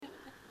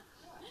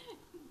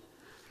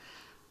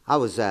I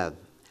was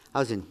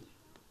in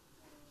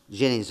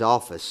Jenny's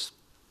office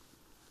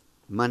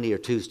Monday or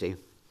Tuesday,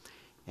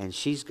 and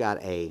she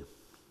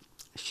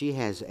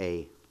has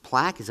a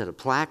plaque. Is it a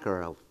plaque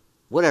or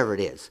whatever it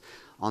is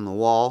on the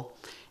wall?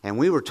 And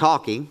we were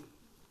talking,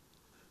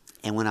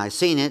 and when I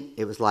seen it,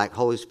 it was like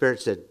Holy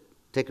Spirit said,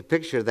 take a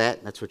picture of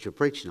that. That's what you're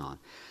preaching on.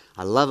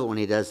 I love it when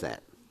he does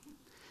that.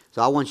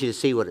 So I want you to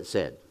see what it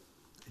said,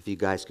 if you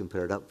guys can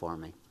put it up for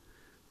me.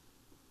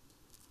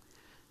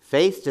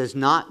 Faith does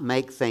not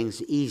make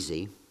things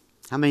easy.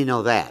 How many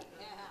know that?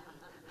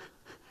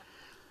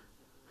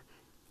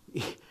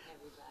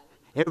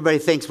 Everybody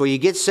thinks, well, you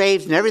get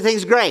saved and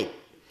everything's great.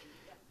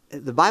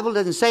 The Bible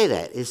doesn't say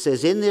that. It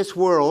says, in this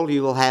world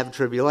you will have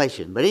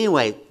tribulation. But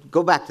anyway,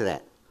 go back to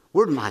that.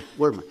 Where am I?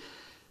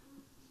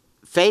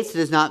 Faith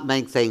does not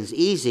make things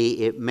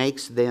easy. It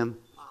makes them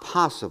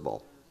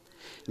possible.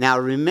 Now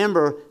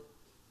remember,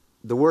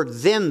 the word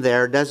them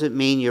there doesn't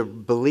mean you're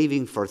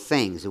believing for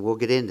things. And we'll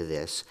get into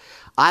this.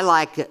 I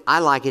like it.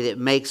 It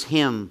makes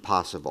him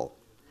possible.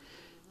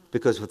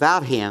 Because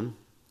without him,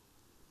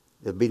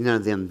 there'll be none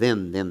of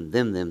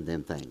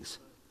them things.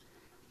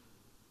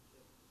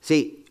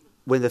 See,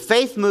 when the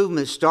faith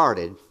movement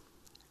started,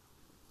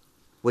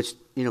 which,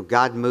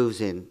 God moves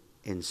in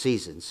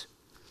seasons,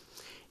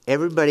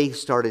 everybody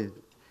started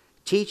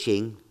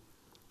teaching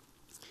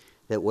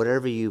that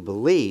whatever you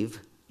believe,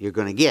 you're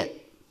going to get.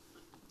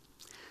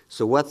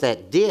 So what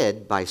that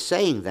did by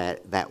saying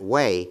that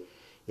way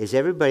is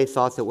everybody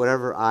thought that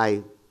whatever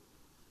I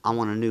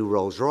want a new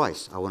Rolls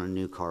Royce, I want a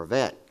new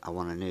Corvette,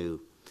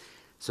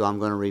 so I'm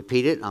going to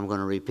repeat it, and I'm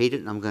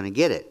going to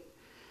get it.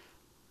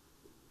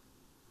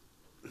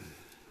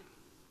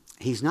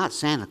 He's not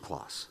Santa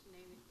Claus.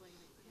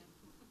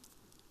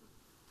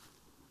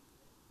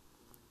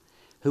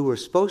 Who we're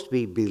supposed to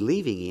be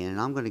believing in,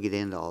 and I'm going to get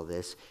into all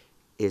this,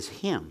 is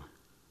him.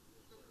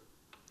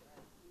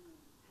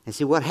 And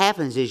see, what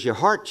happens is your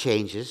heart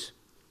changes,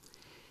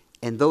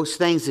 and those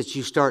things that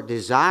you start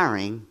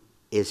desiring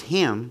is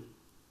him.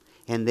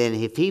 And then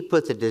if he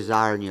put the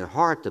desire in your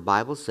heart, the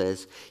Bible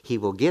says he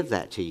will give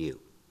that to you.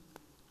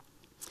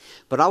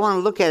 But I want to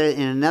look at it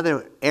in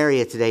another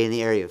area today, in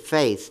the area of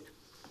faith.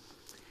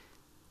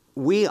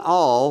 We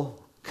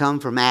all come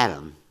from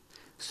Adam.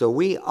 So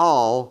we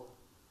all,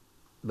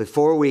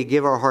 before we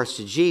give our hearts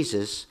to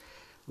Jesus,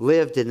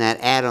 lived in that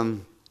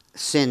Adam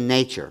sin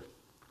nature.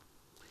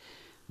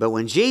 But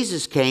when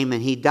Jesus came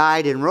and he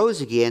died and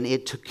rose again,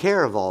 it took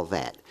care of all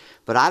that.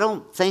 But I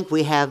don't think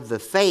we have the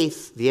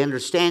faith, the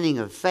understanding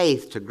of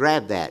faith to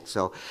grab that.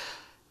 So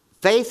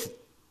faith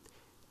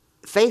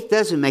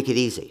doesn't make it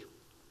easy.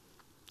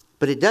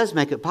 But it does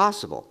make it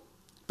possible.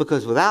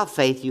 Because without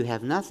faith, you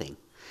have nothing.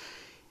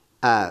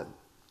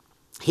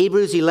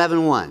 Hebrews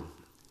 11:1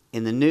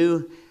 in the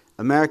New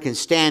American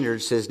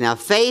Standard says, now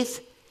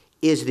faith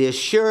is the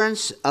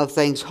assurance of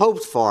things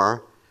hoped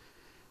for,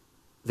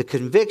 the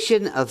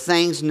conviction of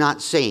things not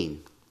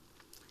seen.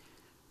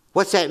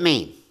 What's that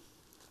mean?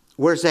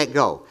 Where's that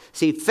go?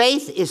 See,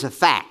 faith is a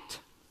fact.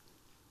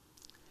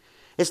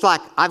 It's like,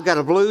 I've got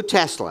a blue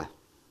Tesla.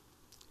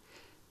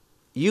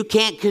 You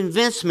can't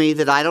convince me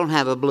that I don't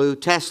have a blue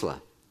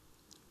Tesla.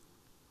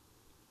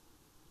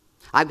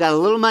 I've got a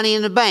little money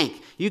in the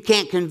bank. You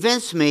can't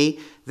convince me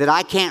that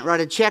I can't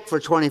write a check for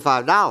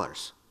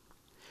 $25.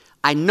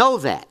 I know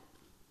that.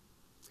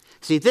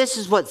 See, this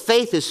is what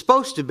faith is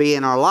supposed to be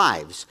in our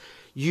lives.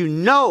 You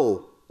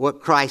know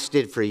what Christ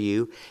did for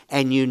you,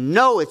 and you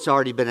know it's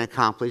already been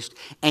accomplished,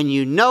 and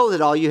you know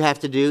that all you have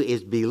to do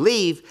is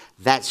believe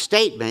that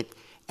statement,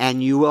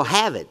 and you will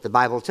have it. The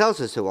Bible tells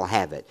us it will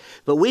have it.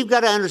 But we've got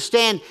to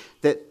understand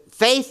that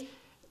faith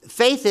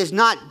is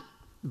not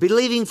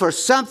believing for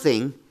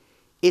something,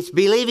 it's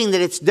believing that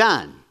it's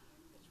done.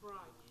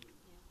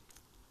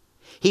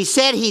 He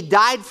said he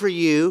died for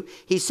you.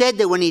 He said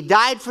that when he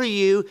died for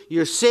you,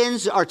 your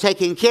sins are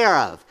taken care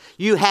of.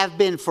 You have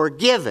been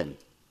forgiven.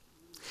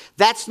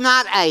 That's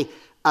not a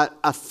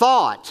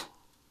thought.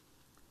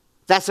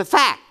 That's a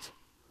fact.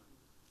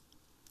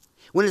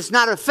 When it's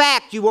not a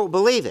fact, you won't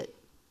believe it.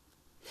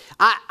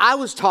 I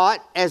was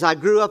taught, as I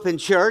grew up in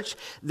church,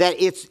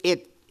 that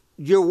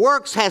your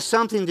works has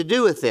something to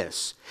do with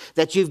this.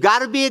 That you've got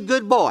to be a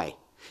good boy.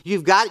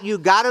 You've got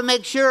to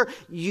make sure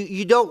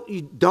you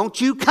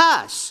don't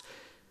cuss.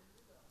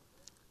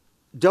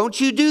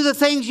 Don't you do the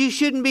things you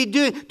shouldn't be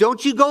doing.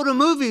 Don't you go to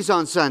movies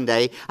on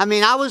Sunday. I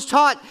mean, I was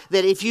taught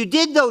that if you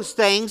did those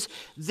things,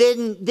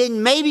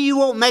 then maybe you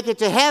won't make it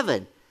to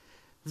heaven.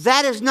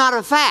 That is not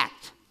a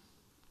fact.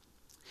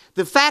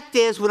 The fact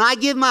is, when I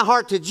give my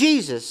heart to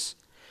Jesus,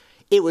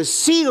 it was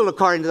sealed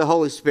according to the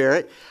Holy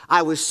Spirit.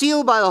 I was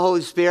sealed by the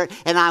Holy Spirit,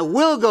 and I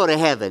will go to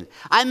heaven.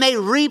 I may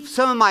reap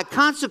some of my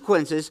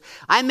consequences.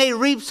 I may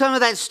reap some of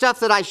that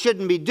stuff that I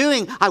shouldn't be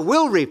doing. I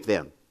will reap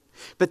them.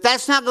 But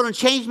that's not going to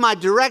change my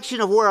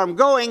direction of where I'm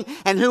going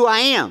and who I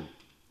am.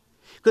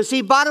 Because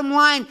see, bottom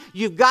line,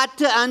 you've got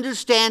to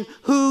understand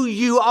who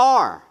you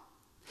are.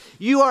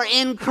 You are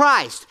in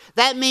Christ.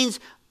 That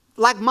means,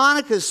 like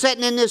Monica's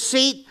sitting in this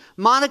seat,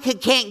 Monica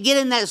can't get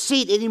in that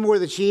seat any more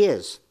than she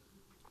is.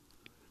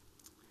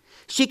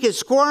 She can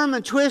squirm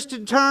and twist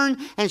and turn,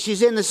 and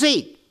she's in the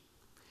seat.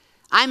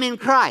 I'm in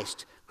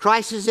Christ.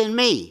 Christ is in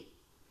me.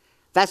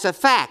 That's a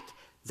fact.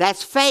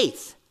 That's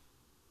faith.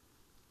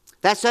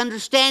 That's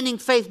understanding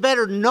faith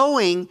better,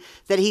 knowing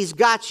that He's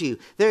got you.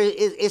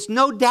 It's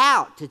no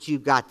doubt that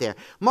you've got there.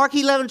 Mark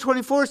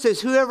 11:24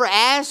 says, whoever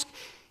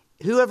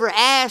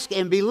ask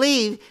and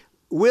believe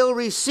will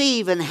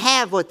receive and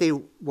have what they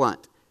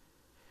want.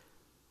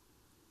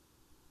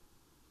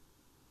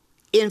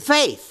 In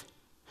faith.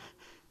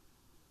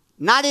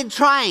 Not in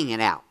trying it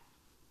out.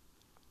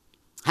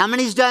 How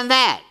many's done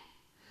that?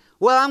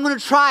 Well, I'm going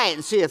to try it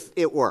and see if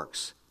it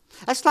works.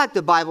 That's like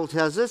the Bible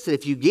tells us that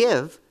if you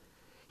give,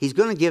 He's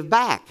going to give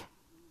back.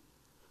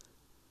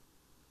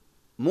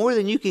 More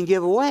than you can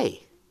give away.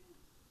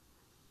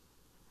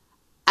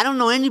 I don't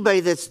know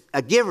anybody that's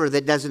a giver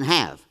that doesn't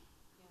have.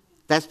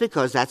 That's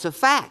because that's a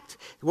fact.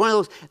 One of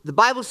those, the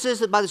Bible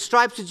says that by the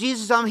stripes of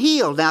Jesus I'm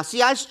healed. Now,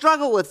 see, I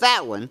struggle with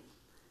that one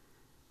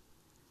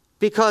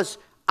because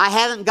I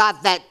haven't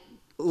got that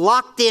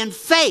locked in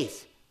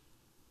faith.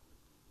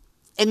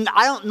 And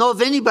I don't know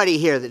of anybody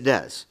here that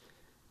does.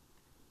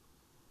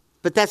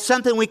 But that's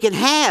something we can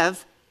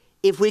have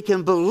if we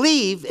can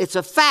believe it's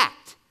a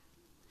fact.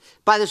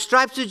 By the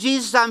stripes of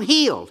Jesus I'm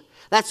healed.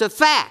 That's a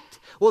fact.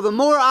 Well, the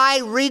more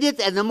I read it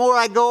and the more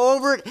I go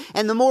over it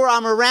and the more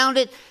I'm around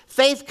it,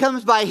 faith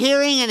comes by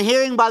hearing and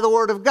hearing by the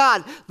Word of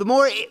God. The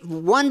more,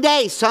 one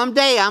day,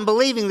 someday, I'm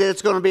believing that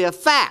it's going to be a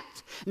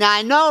fact. Now,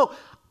 I know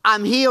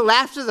I'm healed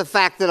after the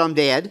fact that I'm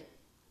dead.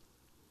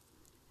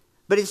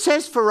 But it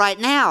says for right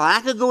now, and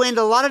I could go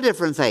into a lot of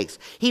different things.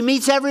 He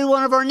meets every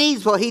one of our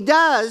needs. Well, He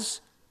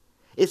does.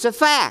 It's a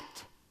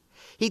fact.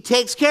 He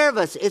takes care of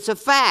us. It's a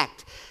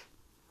fact.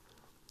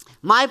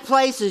 My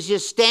place is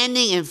just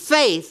standing in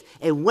faith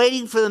and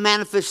waiting for the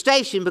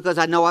manifestation because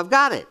I know I've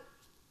got it.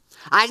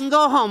 I can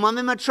go home. I'm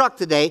in my truck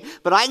today,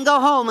 but I can go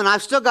home and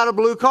I've still got a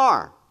blue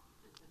car.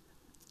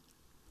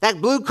 That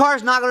blue car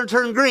is not going to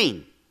turn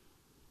green.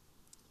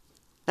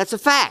 That's a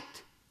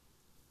fact.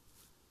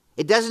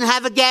 It doesn't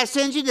have a gas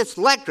engine. It's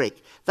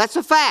electric. That's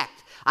a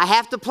fact. I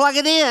have to plug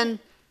it in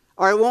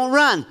or it won't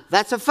run.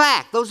 That's a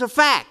fact. Those are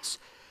facts.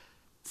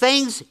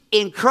 Things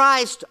in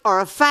Christ are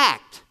a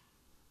fact.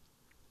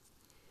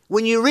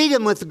 When you read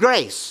them with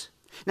grace.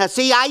 Now,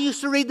 see, I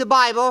used to read the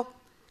Bible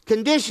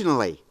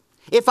conditionally.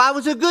 If I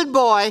was a good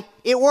boy,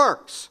 it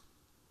works.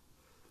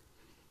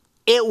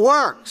 It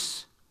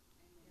works.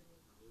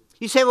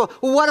 You say, well,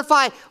 what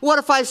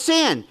if I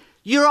sin?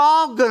 You're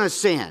all going to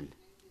sin.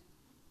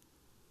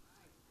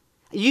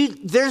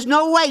 There's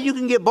no way you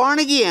can get born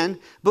again,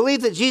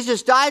 believe that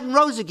Jesus died and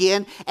rose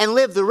again, and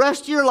live the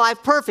rest of your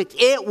life perfect.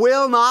 It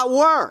will not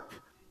work.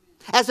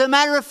 As a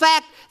matter of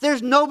fact,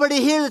 there's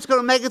nobody here that's going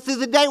to make it through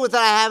the day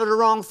without having a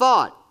wrong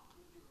thought,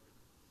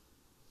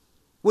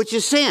 which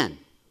is sin.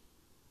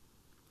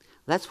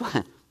 That's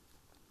why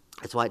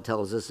it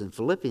tells us in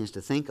Philippians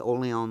to think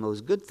only on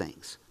those good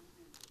things.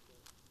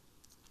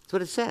 That's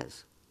what it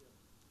says.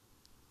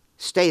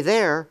 Stay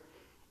there.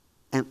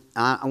 And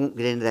I won't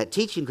get into that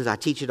teaching because I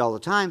teach it all the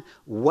time.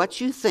 What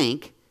you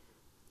think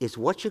is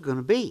what you're going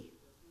to be.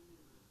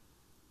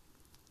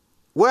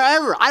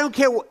 Wherever. I don't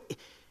care.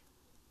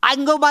 I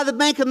can go by the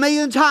bank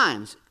 1,000,000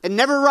 times and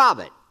never rob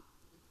it.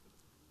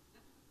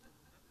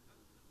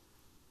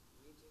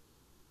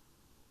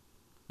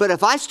 But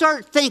if I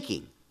start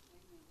thinking,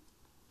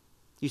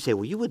 you say,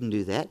 well, you wouldn't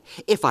do that.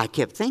 If I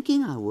kept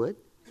thinking, I would.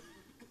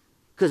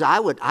 Because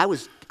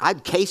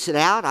I'd case it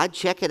out. I'd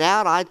check it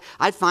out.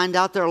 I'd find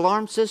out their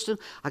alarm system.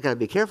 I got to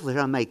be careful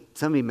here.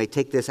 Somebody may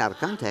take this out of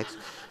context.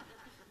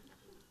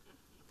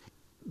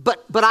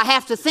 But I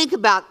have to think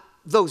about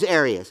those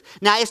areas.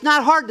 Now, it's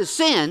not hard to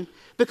sin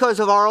because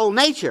of our old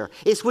nature.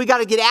 It's we got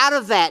to get out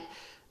of that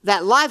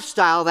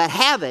lifestyle, that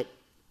habit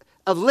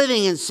of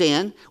living in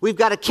sin. We've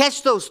got to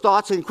catch those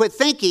thoughts and quit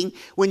thinking.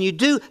 When you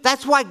do,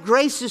 that's why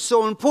grace is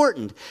so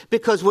important.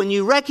 Because when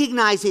you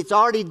recognize it's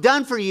already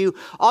done for you,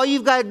 all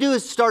you've got to do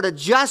is start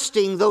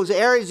adjusting those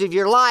areas of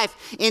your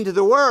life into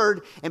the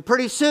Word. And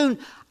pretty soon,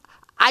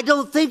 I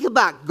don't think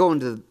about going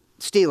to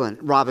stealing,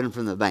 robbing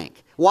from the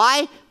bank.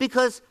 Why?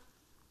 Because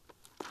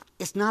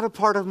it's not a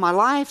part of my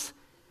life.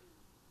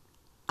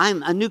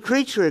 I'm a new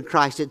creature in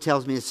Christ, it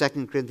tells me in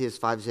 2 Corinthians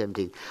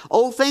 5:17.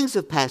 Old things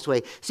have passed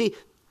away. See,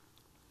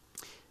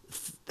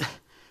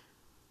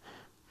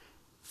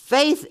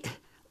 faith,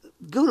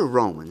 go to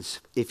Romans,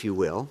 if you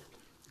will.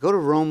 Go to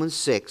Romans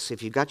 6.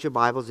 If you've got your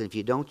Bibles, and if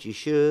you don't, you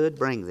should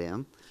bring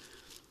them.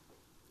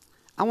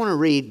 I want to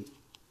read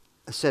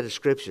a set of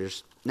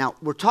scriptures. Now,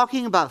 we're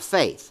talking about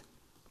faith.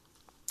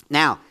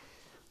 Now,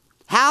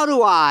 how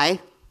do I,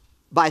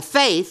 by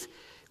faith,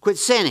 quit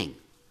sinning?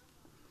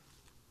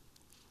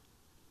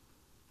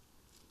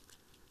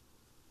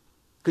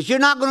 Because you're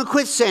not going to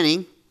quit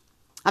sinning.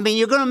 I mean,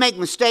 you're going to make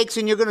mistakes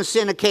and you're going to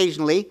sin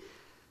occasionally.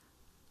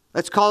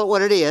 Let's call it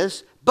what it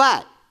is.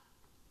 But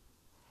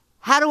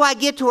how do I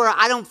get to where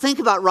I don't think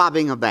about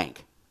robbing a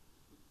bank?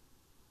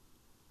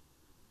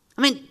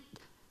 I mean,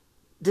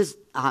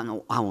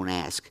 I won't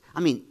ask. I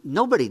mean,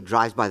 nobody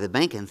drives by the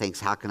bank and thinks,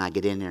 how can I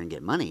get in there and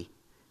get money?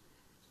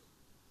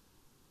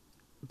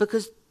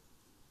 Because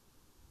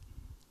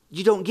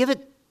you don't give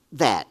it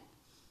that.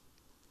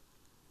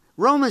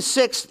 Romans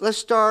 6, let's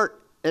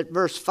start at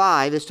verse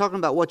 5. It's talking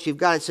about what you've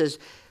got. It says,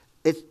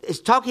 it's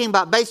talking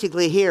about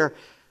basically here,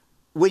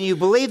 when you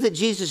believe that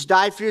Jesus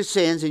died for your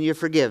sins and you're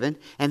forgiven,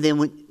 and then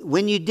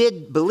when you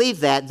did believe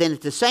that, then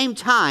at the same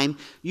time,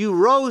 you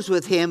rose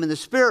with him in the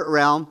spirit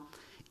realm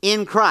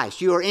in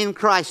Christ. You are in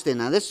Christ then.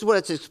 Now this is what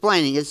it's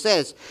explaining. It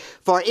says,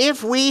 for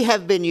if we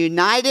have been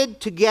united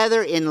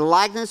together in the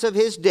likeness of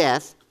his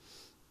death,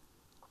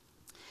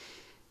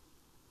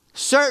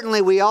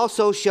 certainly we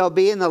also shall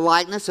be in the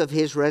likeness of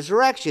his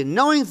resurrection,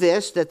 knowing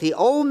this, that the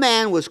old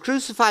man was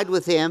crucified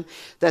with him,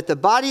 that the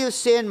body of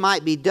sin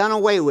might be done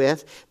away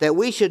with, that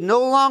we should no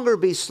longer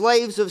be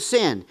slaves of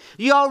sin.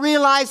 You all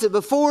realize that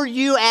before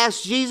you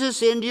asked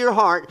Jesus into your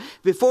heart,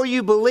 before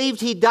you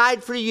believed he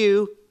died for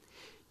you,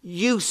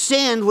 you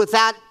sinned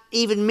without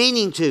even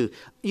meaning to.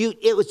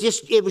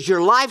 It was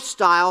your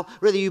lifestyle,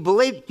 whether you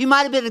believed. You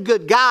might have been a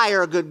good guy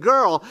or a good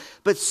girl,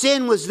 but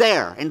sin was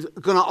there and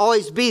going to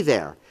always be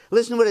there.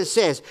 Listen to what it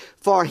says.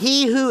 For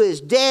he who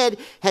is dead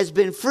has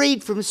been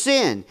freed from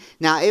sin.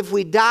 Now, if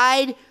we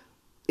died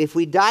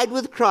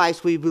with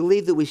Christ, we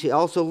believe that we should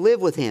also live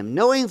with him,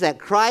 knowing that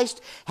Christ,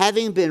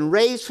 having been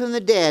raised from the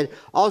dead,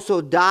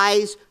 also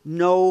dies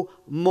no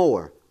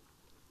more.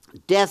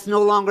 Death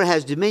no longer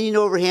has dominion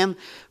over him.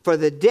 For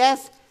the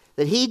death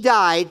that he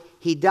died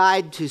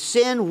to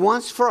sin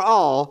once for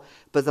all,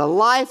 but the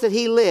life that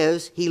he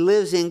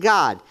lives in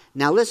God.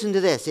 Now listen to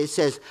this. It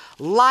says,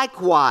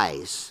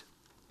 likewise,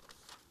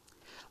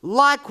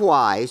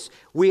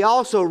 we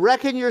also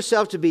reckon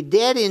yourself to be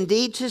dead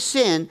indeed to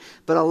sin,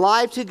 but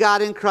alive to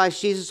God in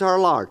Christ Jesus our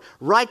Lord.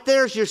 Right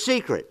there's your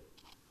secret.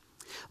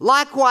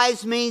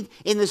 Likewise means,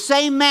 in the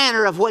same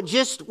manner of what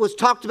just was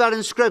talked about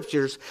in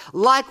Scriptures,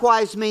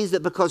 likewise means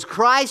that because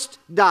Christ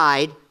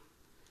died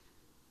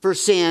for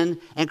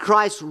sin and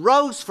Christ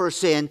rose for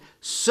sin,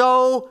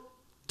 so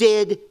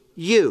did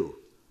you.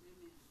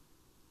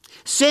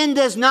 Sin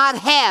does not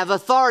have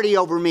authority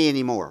over me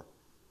anymore.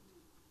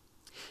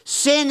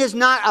 Sin is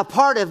not a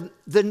part of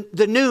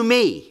the new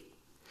me.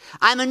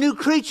 I'm a new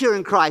creature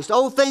in Christ.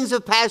 Old things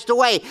have passed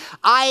away.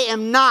 I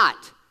am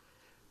not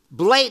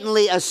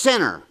blatantly a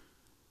sinner.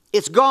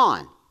 It's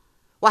gone.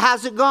 Well,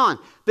 how's it gone?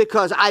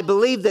 Because I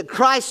believe that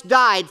Christ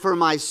died for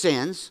my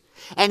sins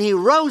and he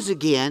rose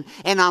again,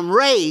 and I'm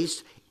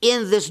raised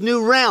in this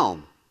new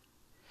realm.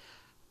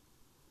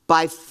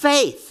 By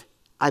faith,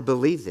 I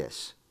believe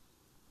this.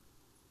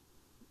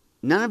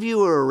 None of you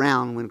were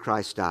around when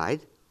Christ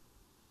died.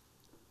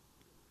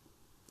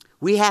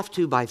 We have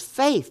to, by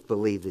faith,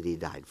 believe that he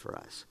died for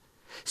us.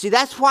 See,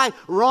 that's why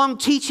wrong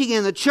teaching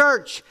in the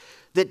church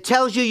that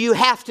tells you you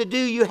have to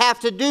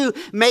do,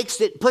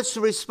 puts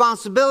the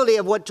responsibility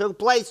of what took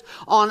place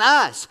on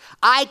us.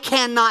 I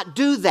cannot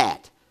do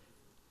that.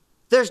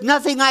 There's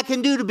nothing I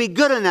can do to be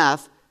good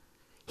enough.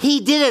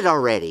 He did it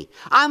already.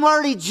 I'm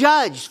already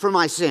judged for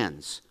my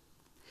sins.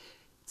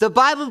 The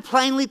Bible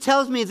plainly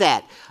tells me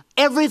that.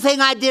 Everything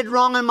I did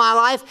wrong in my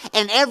life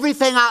and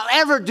everything I'll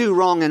ever do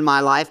wrong in my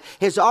life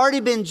has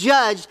already been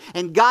judged,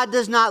 and God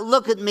does not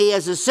look at me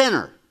as a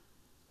sinner.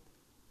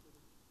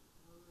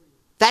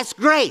 That's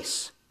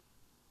grace.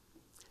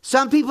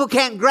 Some people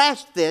can't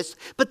grasp this,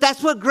 but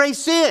that's what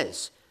grace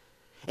is.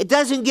 It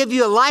doesn't give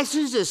you a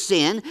license to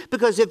sin,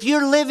 because if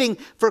you're living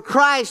for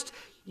Christ,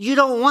 you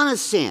don't want to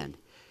sin.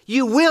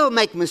 You will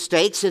make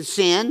mistakes and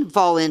sin,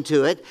 fall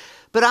into it,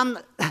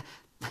 but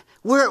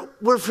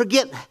we're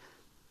forgetting.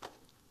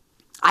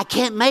 I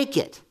can't make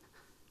it.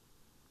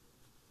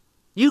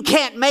 You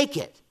can't make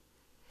it.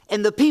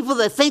 And the people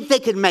that think they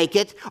can make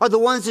it are the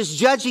ones that's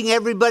judging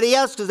everybody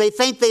else because they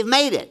think they've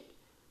made it.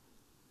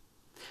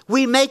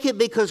 We make it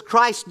because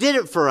Christ did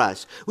it for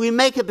us. We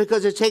make it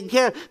because it's taken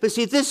care of. But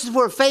see, this is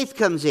where faith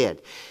comes in.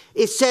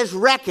 It says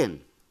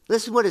reckon.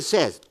 Listen to what it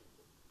says.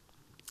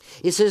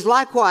 It says,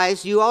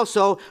 likewise, you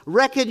also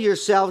reckon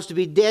yourselves to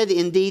be dead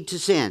indeed to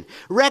sin.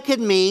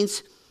 Reckon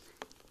means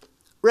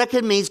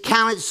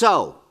count it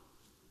so.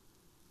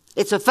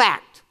 It's a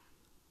fact.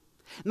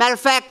 Matter of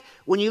fact,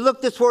 when you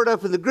look this word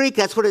up in the Greek,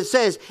 that's what it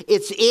says.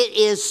 It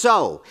is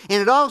so. And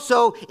it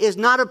also is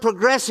not a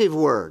progressive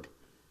word.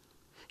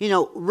 You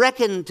know,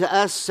 reckon to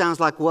us sounds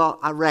like, well,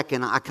 I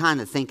reckon, I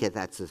kind of think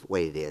that's the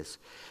way it is.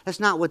 That's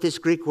not what this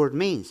Greek word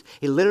means.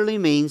 It literally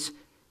means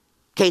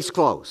case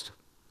closed.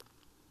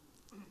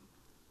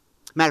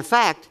 Matter of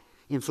fact,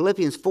 in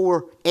Philippians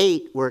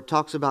 4:8, where it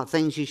talks about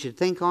things you should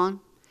think on,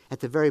 at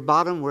the very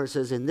bottom where it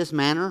says in this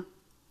manner,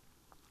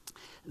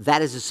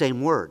 that is the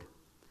same word.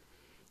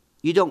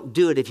 You don't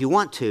do it if you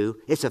want to.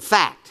 It's a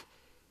fact.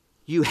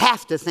 You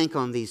have to think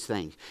on these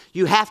things.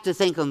 You have to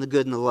think on the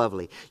good and the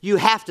lovely. You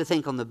have to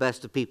think on the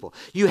best of people.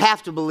 You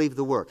have to believe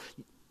the word.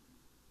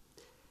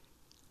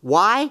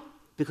 Why?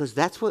 Because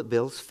that's what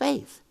builds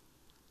faith.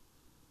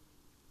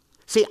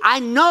 See, I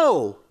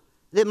know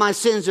that my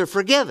sins are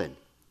forgiven.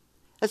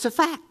 That's a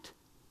fact.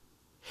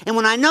 And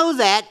when I know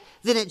that,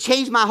 then it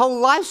changed my whole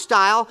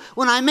lifestyle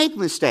when I make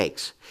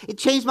mistakes. It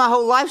changed my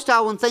whole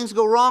lifestyle when things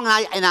go wrong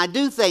and I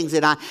do things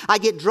and I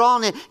get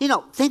drawn in. You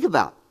know, think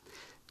about it.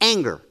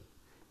 anger.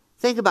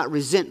 Think about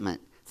resentment.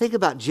 Think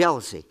about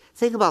jealousy.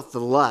 Think about the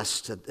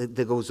lust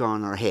that goes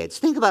on in our heads.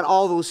 Think about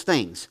all those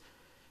things.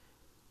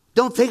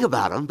 Don't think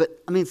about them,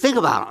 but, think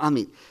about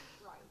them.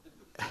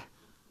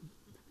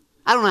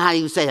 I don't know how to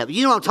even say that, but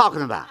you know what I'm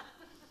talking about.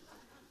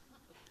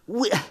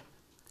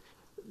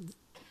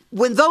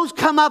 When those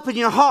come up in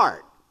your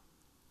heart,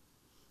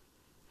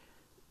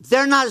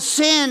 they're not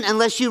sin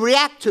unless you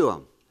react to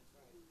them.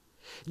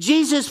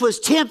 Jesus was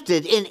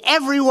tempted in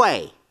every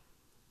way,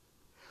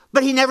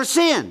 but he never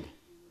sinned.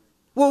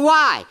 Well,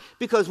 why?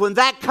 Because when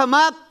that come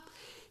up,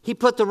 he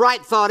put the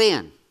right thought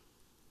in.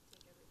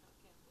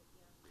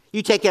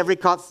 You take every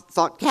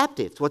thought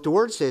captive. It's what the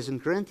Word says in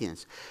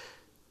Corinthians.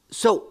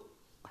 So,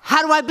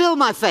 how do I build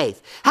my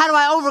faith? How do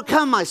I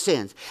overcome my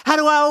sins? How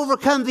do I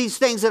overcome these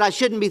things that I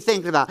shouldn't be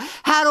thinking about?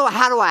 How do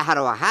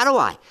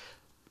I?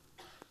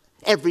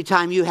 Every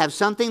time you have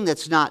something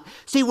that's not...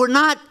 See, we're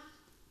not...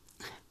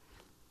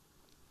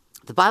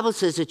 The Bible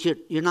says that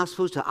you're not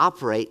supposed to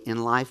operate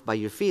in life by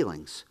your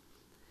feelings.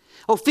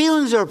 Oh,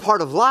 feelings are a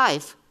part of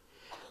life,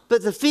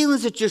 but the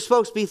feelings that you're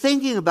supposed to be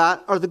thinking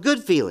about are the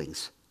good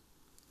feelings.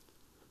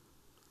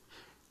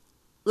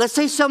 Let's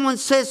say someone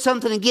says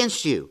something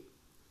against you.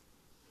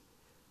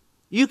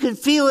 You can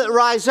feel it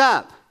rise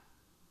up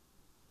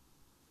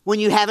when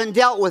you haven't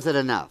dealt with it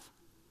enough.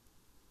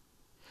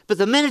 But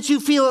the minute you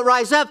feel it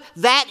rise up,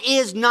 that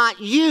is not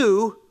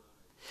you.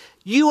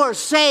 You are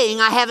saying,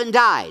 I haven't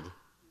died.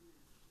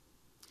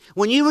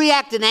 When you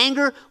react in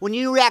anger, when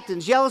you react in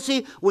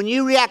jealousy, when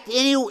you react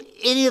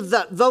any of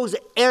those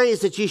areas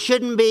that you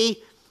shouldn't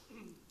be,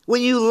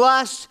 when you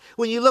lust,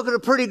 when you look at a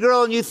pretty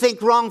girl and you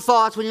think wrong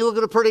thoughts, when you look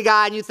at a pretty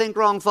guy and you think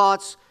wrong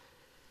thoughts,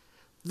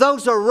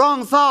 those are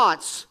wrong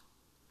thoughts.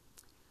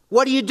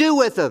 What do you do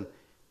with them?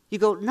 You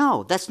go,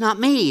 no, that's not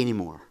me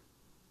anymore.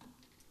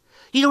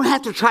 You don't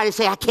have to try to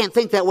say, I can't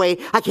think that way,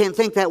 I can't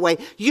think that way.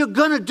 You're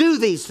going to do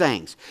these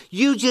things.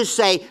 You just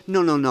say,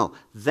 no,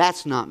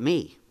 that's not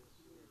me.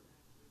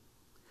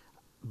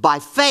 By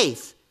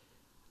faith,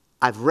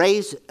 I've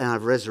raised and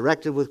I've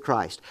resurrected with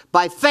Christ.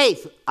 By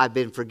faith, I've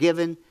been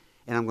forgiven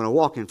and I'm going to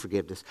walk in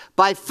forgiveness.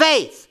 By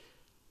faith,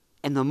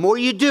 and the more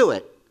you do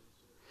it,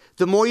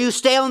 the more you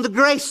stay on the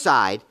grace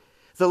side,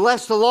 the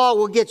less the law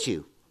will get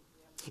you.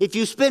 If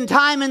you spend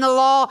time in the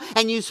law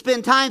and you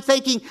spend time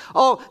thinking,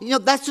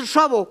 that's the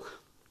trouble.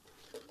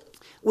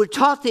 We're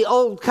taught the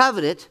old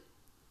covenant,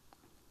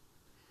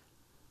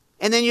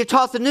 and then you're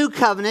taught the new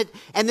covenant,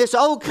 and this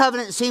old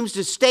covenant seems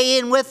to stay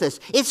in with us.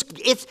 It's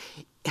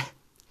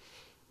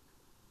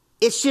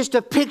just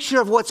a picture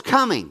of what's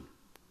coming.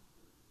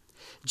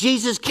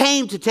 Jesus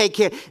came to take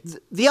care.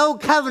 The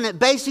old covenant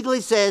basically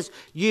says,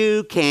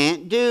 you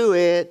can't do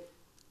it.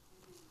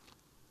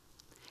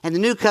 And the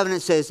new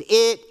covenant says,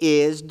 it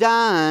is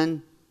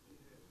done.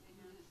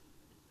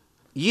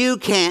 You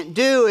can't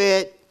do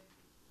it.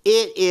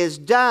 It is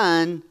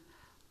done.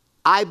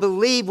 I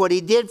believe what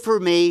he did for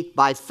me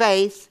by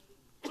faith.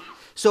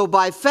 So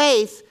by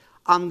faith,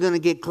 I'm going to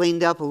get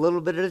cleaned up a little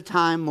bit at a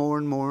time, more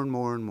and more and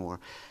more and more.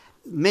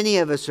 Many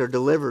of us are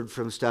delivered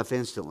from stuff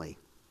instantly.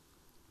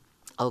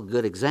 A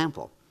good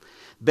example.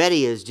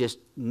 Betty has just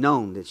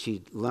known that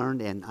she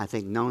learned, and I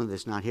think Nona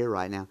that's not here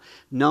right now,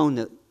 known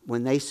that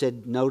when they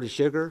said no to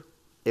sugar,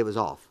 it was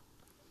off.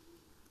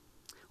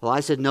 Well, I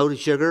said no to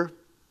sugar,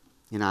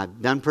 and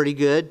I've done pretty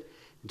good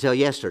until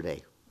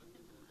yesterday.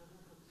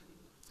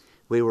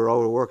 We were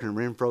over working at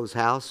Renfro's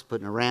house,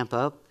 putting a ramp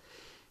up,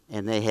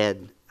 and they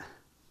had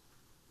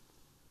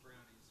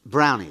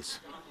brownies.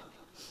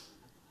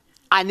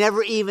 I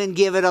never even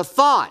give it a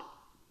thought.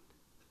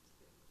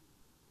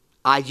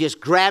 I just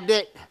grabbed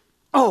it.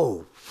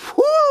 Oh,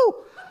 whoo!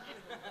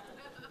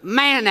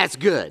 Man, that's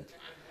good.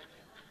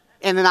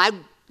 And then I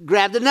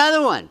grabbed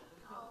another one.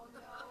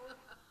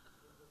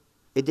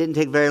 It didn't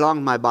take very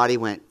long. My body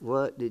went,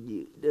 what did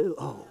you do?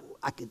 Oh,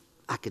 I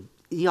could.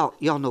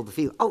 Y'all know the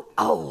feeling.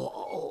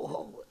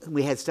 Oh. And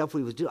we had stuff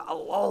we was doing.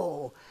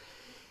 Oh.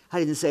 I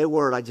didn't say a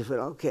word. I just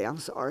went, okay, I'm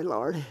sorry,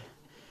 Lord.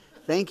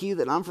 Thank you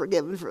that I'm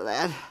forgiven for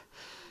that.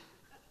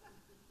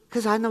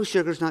 Because I know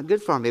sugar's not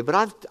good for me.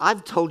 But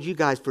I've told you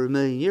guys for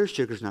 1,000,000 years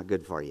sugar's not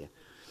good for you.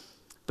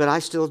 But I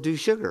still do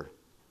sugar.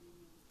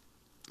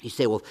 You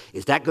say, well,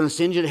 is that going to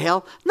send you to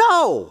hell?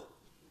 No.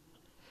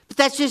 But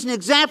that's just an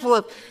example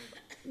of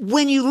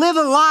when you live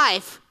a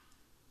life,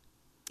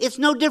 it's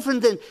no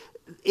different than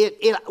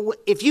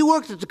if you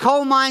worked at the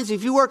coal mines,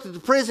 if you worked at the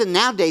prison,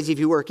 nowadays if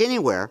you work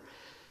anywhere,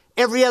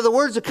 every other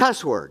word's a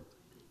cuss word.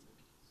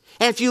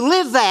 And if you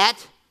live that,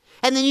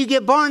 and then you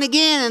get born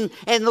again,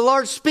 and the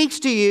Lord speaks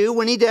to you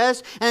when he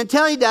does, and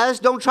until he does,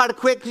 don't try to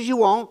quit because you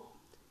won't.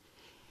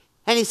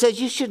 And he says,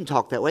 you shouldn't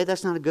talk that way.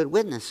 That's not a good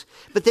witness.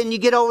 But then you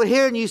get over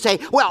here and you say,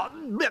 well,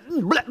 blah,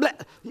 blah,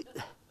 blah.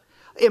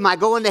 Am I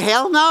going to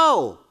hell?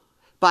 No.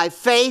 By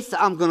faith,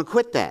 I'm going to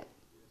quit that.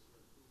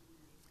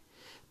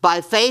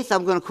 By faith,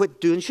 I'm going to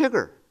quit doing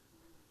sugar.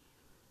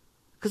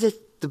 Because it's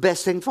the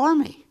best thing for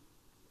me.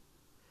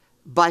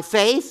 By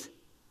faith,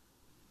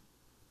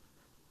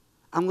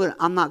 I'm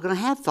not going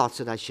to have thoughts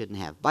that I shouldn't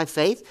have. By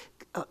faith,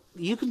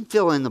 you can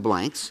fill in the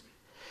blanks.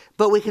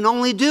 but we can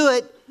only do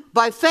it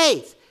by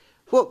faith.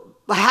 Well,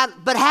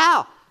 but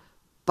how?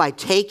 By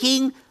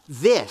taking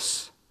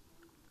this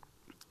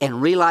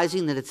and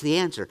realizing that it's the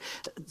answer.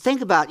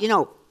 Think about,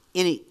 in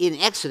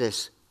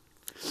Exodus,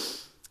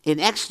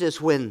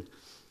 when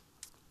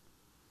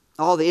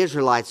all the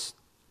Israelites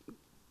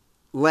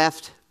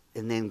left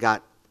and then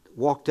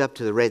walked up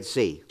to the Red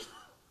Sea,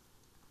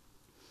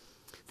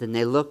 then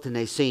they looked and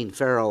they seen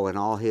Pharaoh and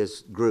all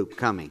his group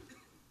coming.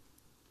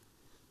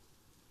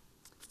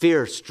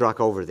 Fear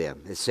struck over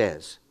them, it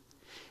says.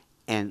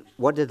 And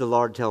what did the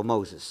Lord tell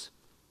Moses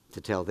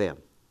to tell them?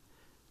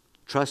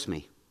 Trust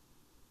me.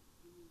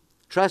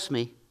 Trust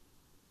me.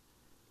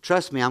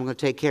 Trust me, I'm going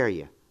to take care of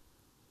you.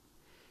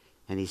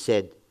 And he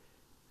said,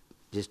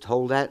 just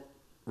hold that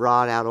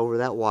rod out over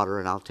that water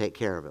and I'll take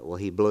care of it. Well,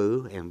 he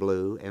blew and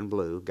blew and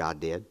blew, God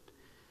did.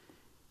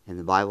 And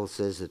the Bible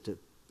says that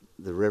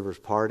the rivers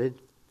parted.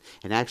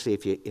 And actually,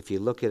 if you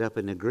look it up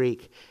in the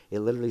Greek, it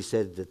literally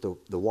said that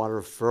the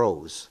water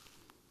froze.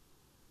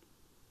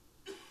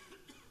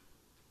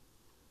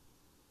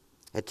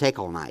 It'd take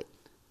all night.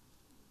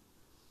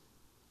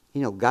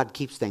 God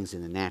keeps things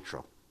in the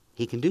natural.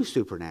 He can do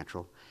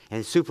supernatural. And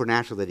it's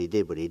supernatural that he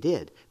did what he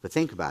did. But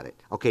think about it.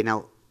 Okay,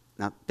 now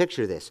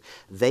picture this.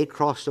 They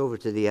crossed over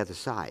to the other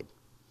side.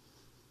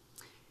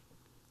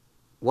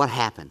 What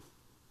happened?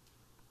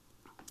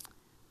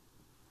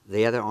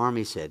 The other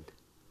army said,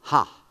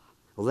 ha.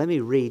 Well, let me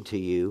read to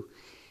you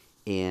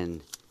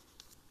in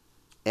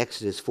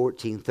Exodus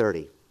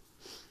 14:30.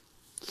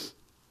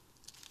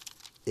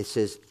 It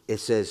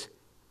says,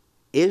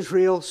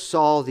 Israel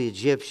saw the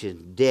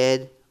Egyptian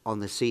dead on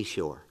the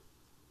seashore.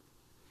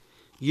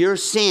 Your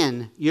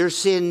sin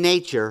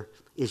nature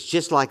is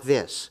just like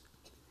this.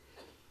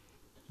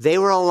 They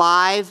were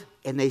alive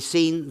and they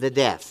seen the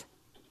death.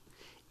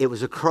 It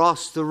was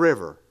across the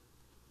river,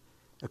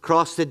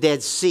 across the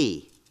Dead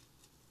Sea.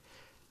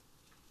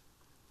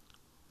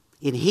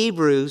 In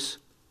Hebrews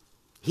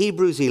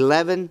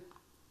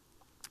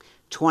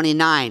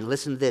 11:29,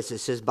 listen to this. It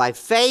says, by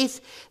faith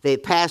they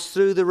passed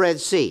through the Red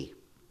Sea.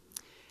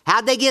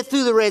 How'd they get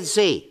through the Red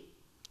Sea?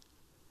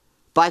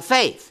 By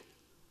faith.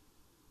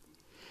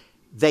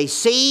 They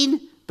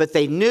seen, but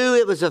they knew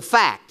it was a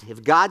fact.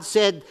 If God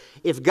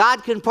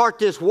can part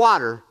this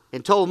water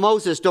and told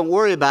Moses, don't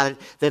worry about it,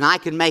 then I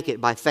can make it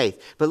by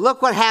faith. But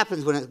look what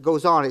happens when it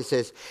goes on. It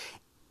says,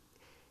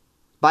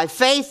 by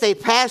faith they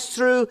passed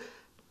through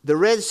the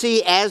Red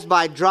Sea as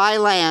by dry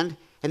land.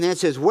 And then it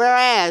says,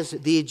 whereas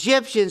the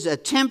Egyptians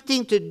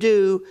attempting to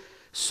do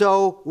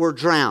so were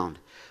drowned.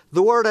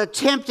 The word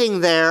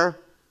attempting there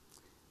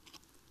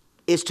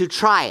is to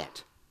try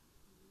it.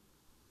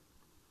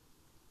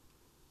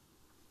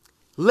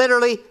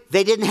 Literally,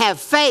 they didn't have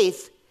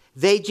faith.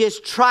 They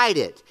just tried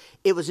it.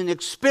 It was an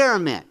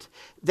experiment.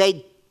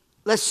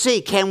 Let's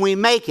see, can we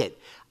make it?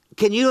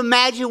 Can you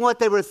imagine what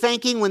they were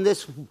thinking when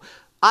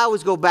I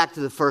always go back to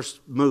the first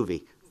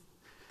movie.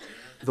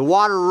 The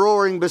water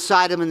roaring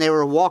beside them, and they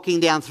were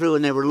walking down through,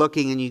 and they were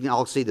looking, and you can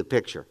all see the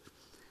picture.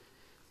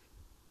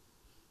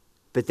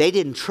 But they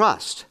didn't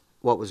trust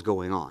what was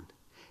going on.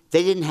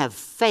 They didn't have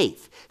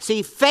faith.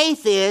 See,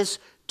 faith is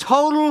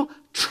total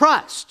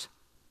trust.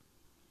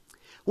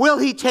 Will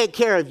he take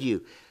care of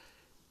you?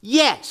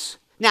 Yes.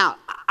 Now,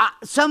 I'm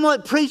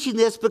somewhat preaching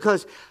this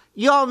because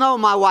you all know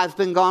my wife's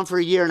been gone for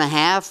a year and a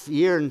half,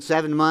 year and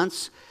 7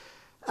 months.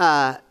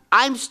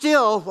 I'm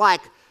still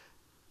like,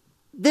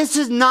 this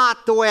is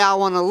not the way I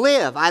want to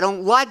live. I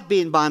don't like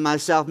being by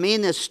myself. Me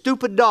and this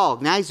stupid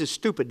dog. Now he's a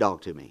stupid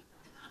dog to me.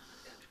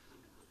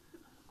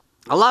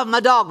 I love my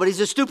dog, but he's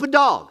a stupid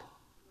dog.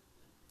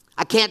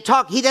 I can't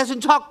talk. He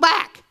doesn't talk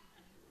back.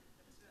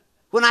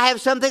 When I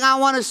have something I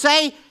want to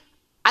say,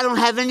 I don't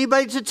have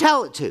anybody to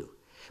tell it to.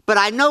 But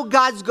I know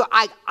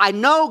I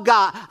know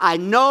God. I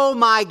know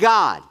my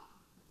God.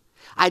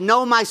 I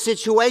know my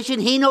situation.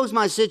 He knows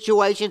my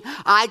situation.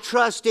 I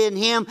trust in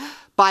him.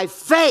 By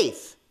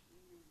faith,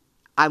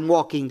 I'm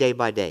walking day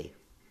by day.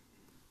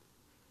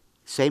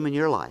 Same in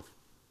your life.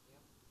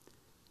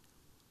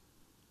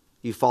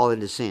 You fall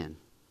into sin.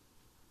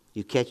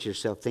 You catch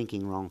yourself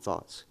thinking wrong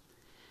thoughts.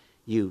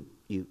 You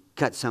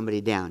cut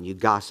somebody down. You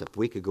gossip.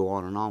 We could go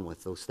on and on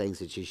with those things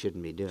that you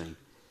shouldn't be doing.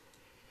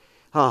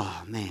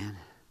 Oh, man.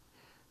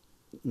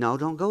 No,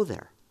 don't go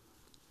there.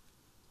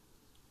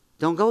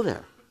 Don't go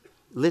there.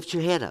 Lift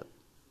your head up.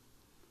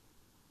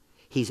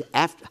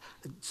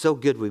 So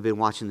good we've been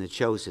watching The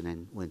Chosen,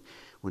 and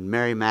when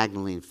Mary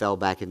Magdalene fell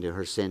back into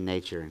her sin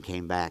nature and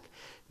came back,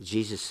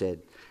 she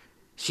said,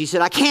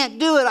 I can't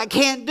do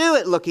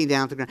it, looking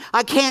down at the ground.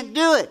 I can't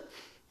do it.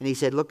 And he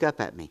said, look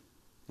up at me.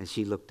 And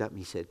she looked up and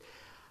he said,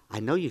 I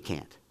know you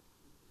can't.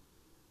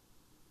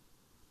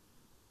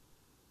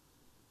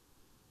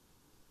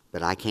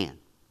 But I can.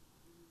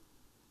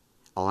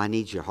 All I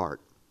need is your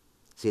heart.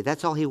 See,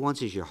 that's all he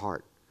wants is your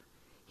heart.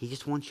 He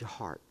just wants your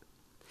heart.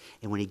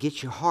 And when he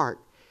gets your heart,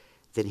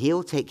 then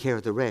he'll take care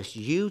of the rest.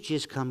 You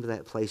just come to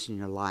that place in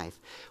your life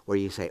where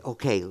you say,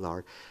 okay,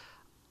 Lord,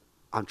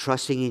 I'm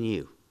trusting in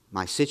you.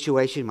 my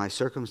situation, my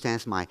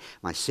circumstance, my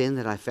sin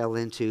that I fell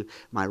into,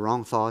 my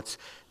wrong thoughts,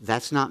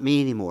 that's not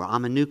me anymore.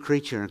 I'm a new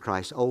creature in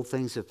Christ. Old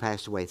things have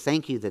passed away.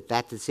 Thank you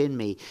that's in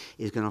me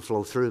is going to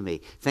flow through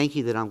me. Thank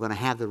you that I'm going to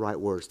have the right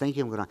words. Thank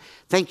you, Lord.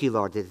 Thank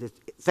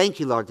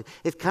you, Lord.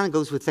 It kind of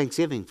goes with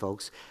Thanksgiving,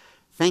 folks.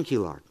 Thank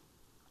you, Lord,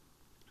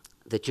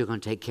 that you're going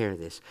to take care of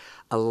this.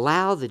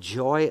 Allow the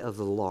joy of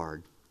the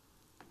Lord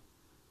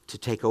to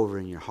take over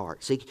in your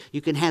heart. See,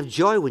 you can have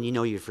joy when you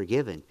know you're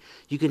forgiven.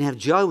 You can have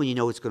joy when you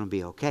know it's going to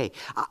be okay.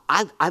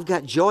 I've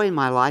got joy in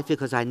my life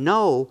because I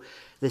know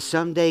that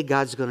someday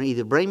God's going to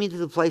either bring me to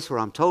the place where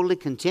I'm totally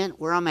content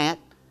where I'm at,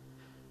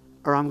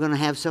 or I'm going to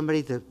have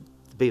somebody to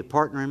be a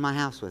partner in my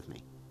house with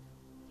me.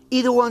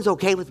 Either one's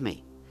okay with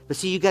me. But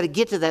see, you got to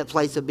get to that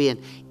place of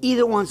being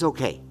either one's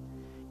okay.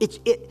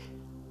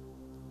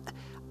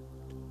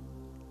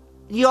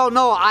 You all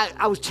know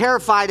I was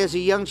terrified as a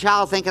young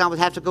child thinking I would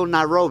have to go to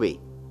Nairobi.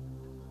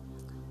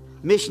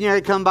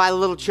 Missionary come by the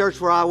little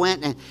church where I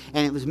went, and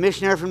it was a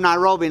missionary from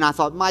Nairobi, and I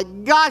thought, my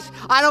gosh,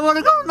 I don't want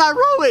to go to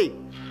Nairobi.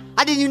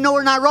 I didn't even know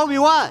where Nairobi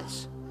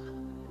was.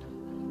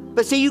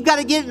 But see, you've got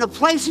to get in a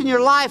place in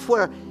your life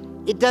where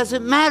it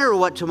doesn't matter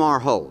what tomorrow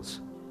holds.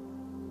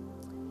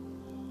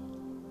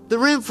 The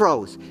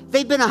Renfros,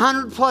 they've been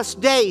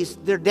 100+ days,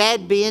 their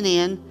dad being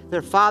in,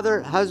 their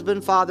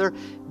husband, father,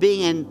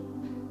 being in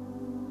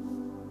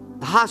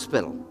the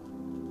hospital.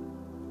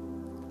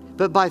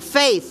 But by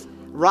faith,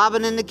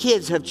 Robin and the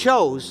kids have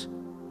chose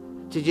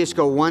to just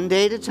go one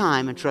day at a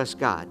time and trust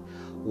God.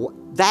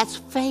 That's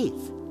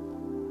faith.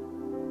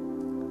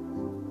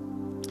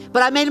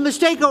 But I made a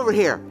mistake over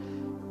here.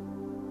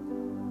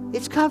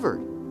 It's covered.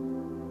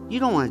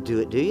 You don't want to do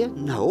it, do you?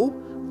 No.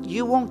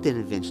 You won't then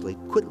eventually.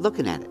 Quit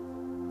looking at it.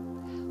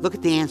 Look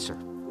at the answer.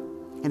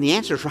 And the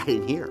answer's right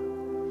in here.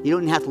 You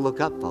don't even have to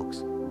look up,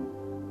 folks.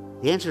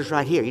 The answer's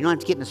right here. You don't have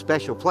to get in a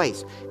special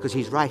place because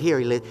He's right here.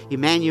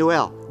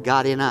 Emmanuel,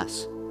 God in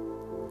us.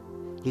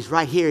 He's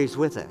right here. He's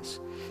with us.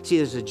 See,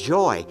 there's a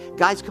joy.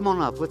 Guys, come on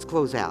up. Let's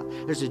close out.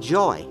 There's a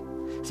joy.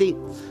 See,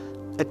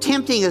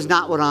 attempting is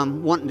not what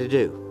I'm wanting to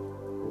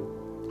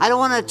do. I don't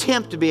want to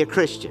attempt to be a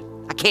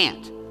Christian. I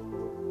can't.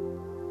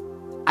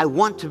 I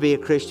want to be a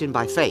Christian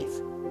by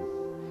faith.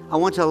 I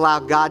want to allow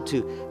God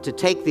to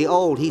take the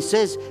old. He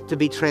says to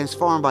be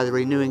transformed by the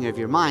renewing of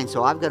your mind.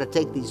 So I've got to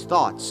take these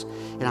thoughts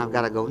and I've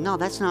got to go, no,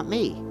 that's not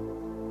me.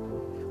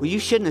 Well, you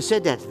shouldn't have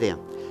said that to them.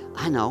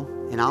 I know.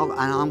 And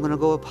I'm going to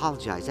go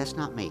apologize. That's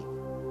not me.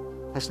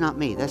 That's not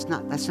me. That's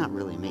not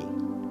really me.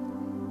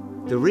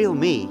 The real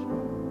me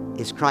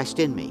is Christ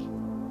in me.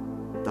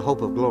 The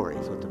hope of glory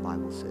is what the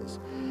Bible says.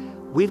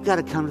 We've got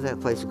to come to that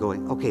place of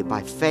going, okay,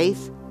 by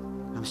faith,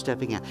 I'm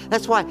stepping out.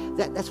 That's why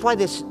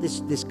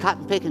this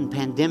cotton picking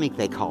pandemic,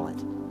 they call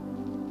it,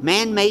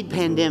 man-made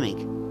pandemic,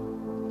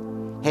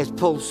 has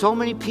pulled so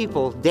many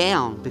people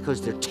down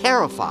because they're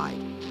terrified.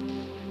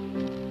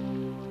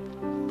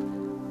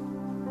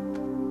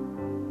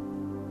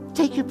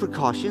 Take your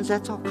precautions,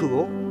 that's all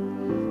cool.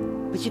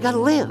 But you got to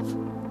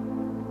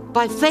live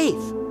by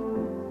faith.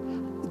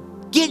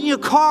 Get in your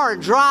car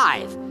and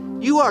drive.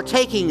 You are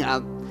taking,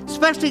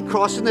 especially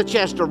crossing the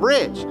Chester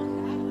Bridge.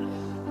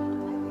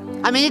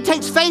 I mean, it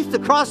takes faith to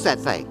cross that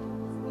thing.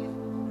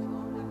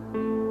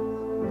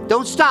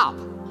 Don't stop.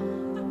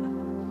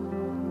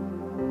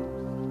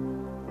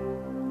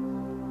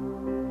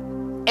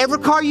 Every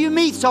car you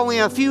meet is only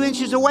a few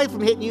inches away from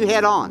hitting you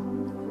head on.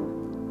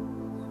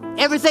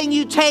 Everything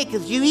you take,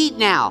 as you eat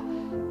now,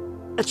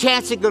 a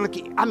chance it's going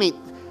to...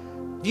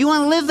 do you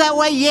want to live that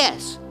way?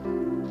 Yes.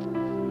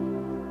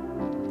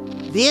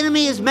 The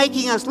enemy is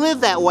making us live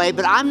that way,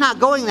 but I'm not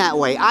going that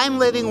way. I'm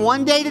living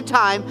one day at a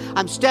time.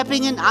 I'm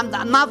stepping in. I'm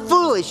not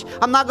foolish.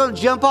 I'm not going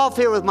to jump off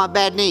here with my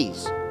bad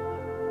knees.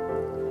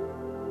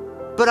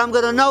 But I'm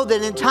going to know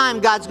that in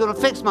time, God's going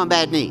to fix my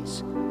bad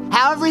knees.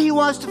 However He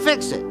wants to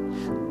fix it.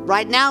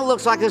 Right now, it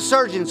looks like a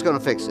surgeon's going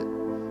to fix it.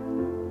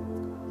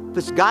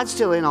 But God's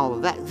still in all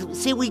of that.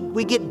 See,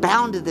 we get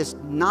bound to this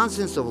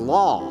nonsense of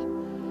law.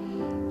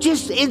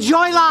 Just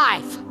enjoy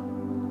life.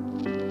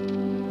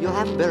 You'll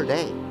have a better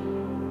day.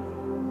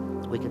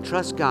 We can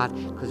trust God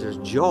because there's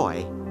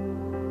joy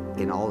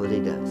in all that He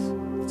does.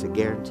 It's a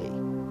guarantee.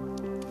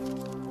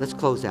 Let's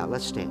close out.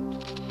 Let's stand.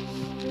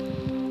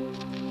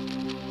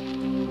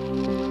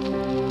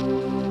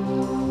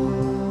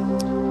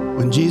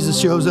 When Jesus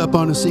shows up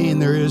on the scene,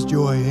 there is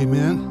joy.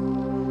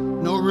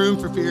 Amen. No room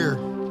for fear.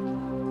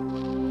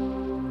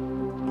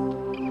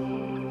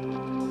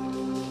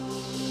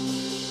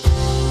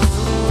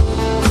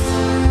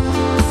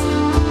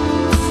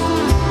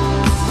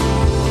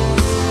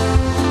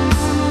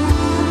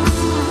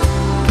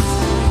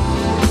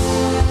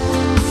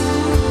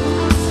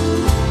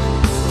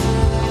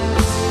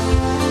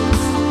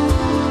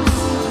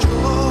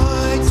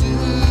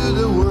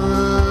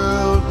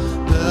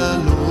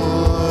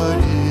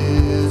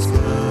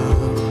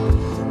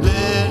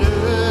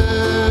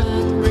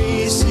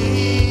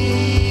 See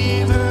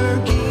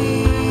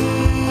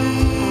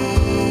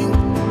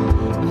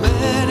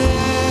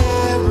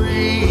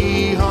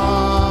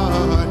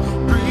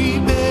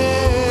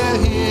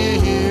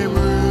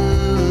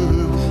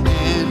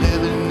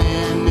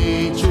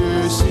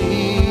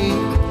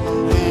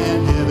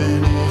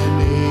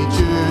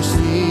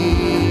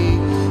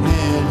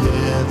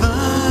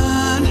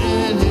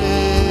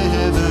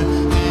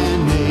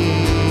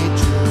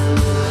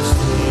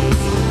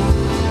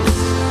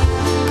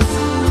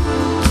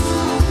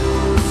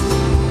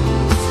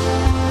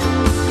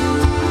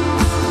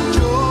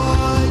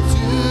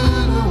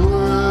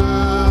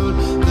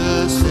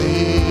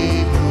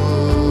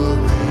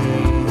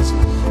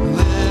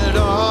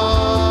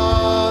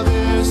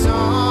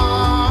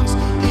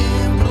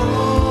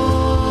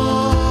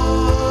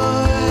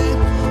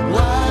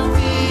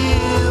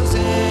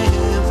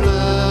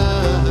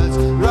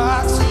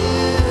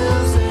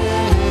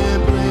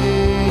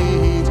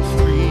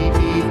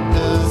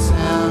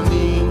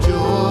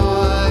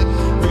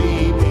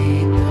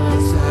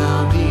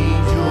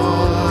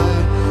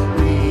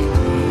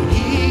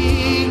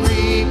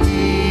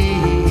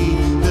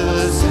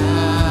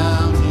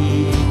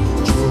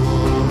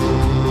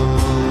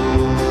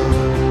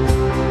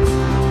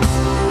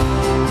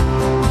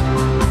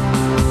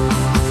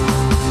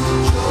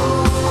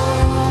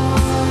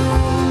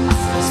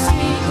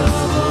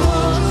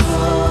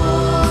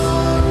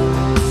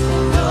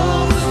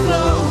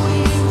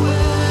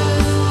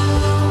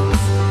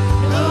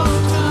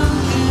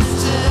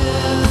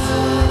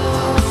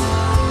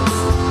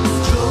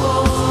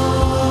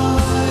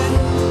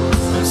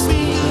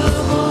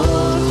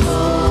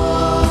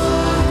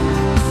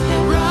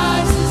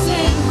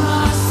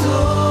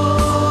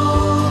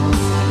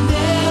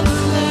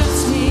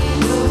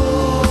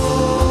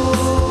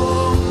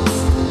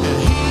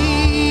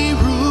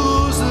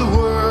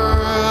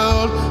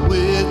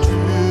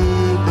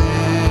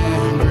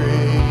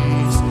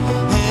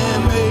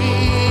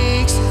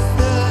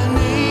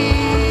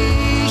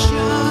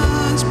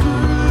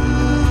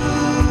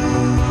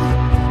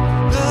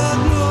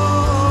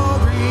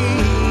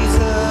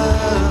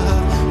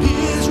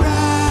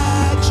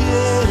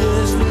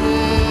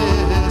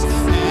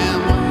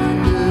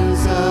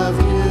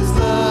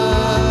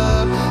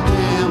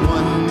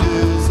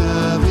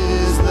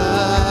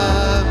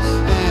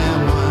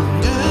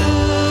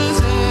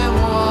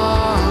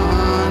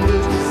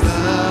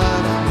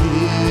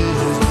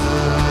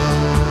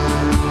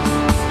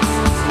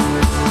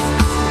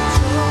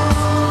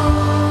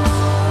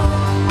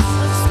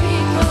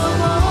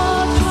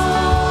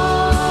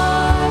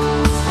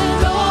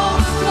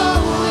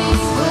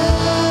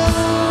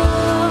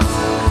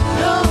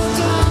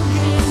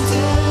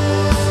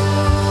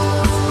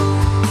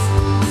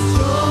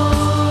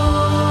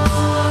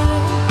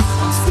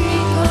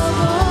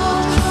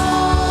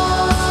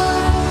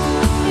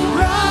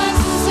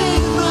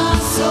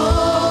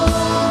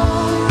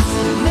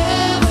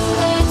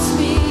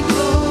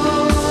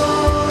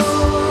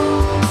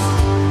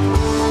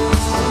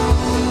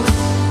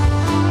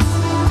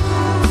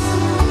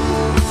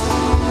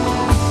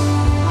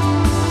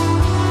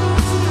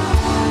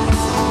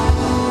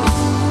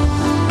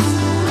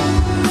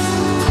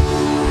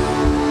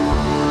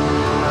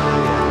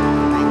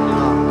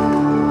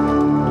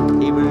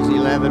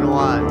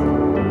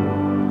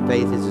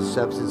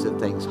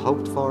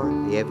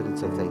for the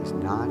evidence of things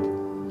not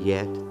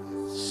yet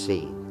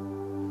seen.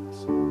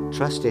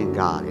 Trust in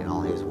God in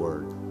all His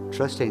Word.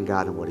 Trust in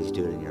God and what He's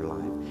doing in your life.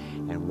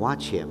 And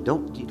watch Him. You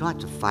don't have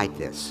to fight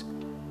this.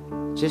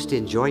 Just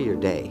enjoy your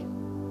day.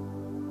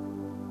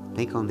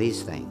 Think on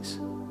these things,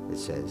 it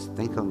says.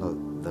 Think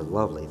on the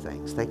lovely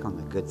things. Think on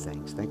the good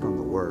things. Think on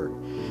the Word.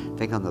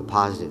 Think on the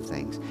positive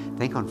things.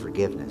 Think on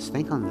forgiveness.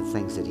 Think on the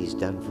things that He's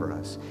done for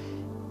us.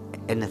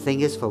 And the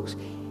thing is, folks,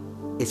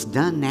 it's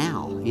done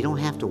now. You don't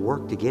have to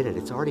work to get it.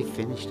 It's already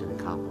finished and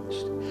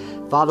accomplished.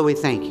 Father, we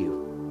thank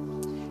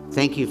you.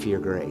 Thank you for your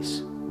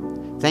grace.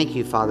 Thank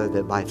you, Father,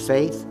 that by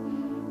faith,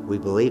 we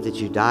believe that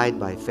you died.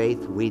 By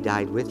faith, we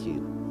died with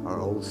you. Our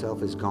old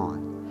self is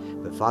gone.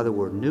 But Father,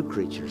 we're new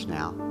creatures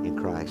now in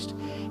Christ.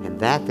 And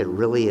that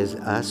really is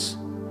us.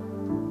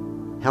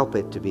 Help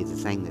it to be the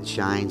thing that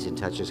shines and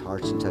touches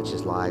hearts and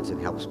touches lives and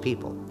helps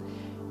people.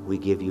 We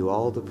give you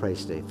all the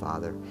praise today,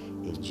 Father,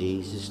 in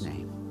Jesus'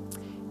 name.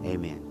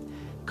 Amen.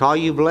 Call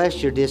you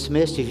blessed. You're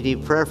dismissed. If you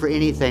need prayer for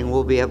anything,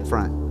 we'll be up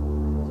front.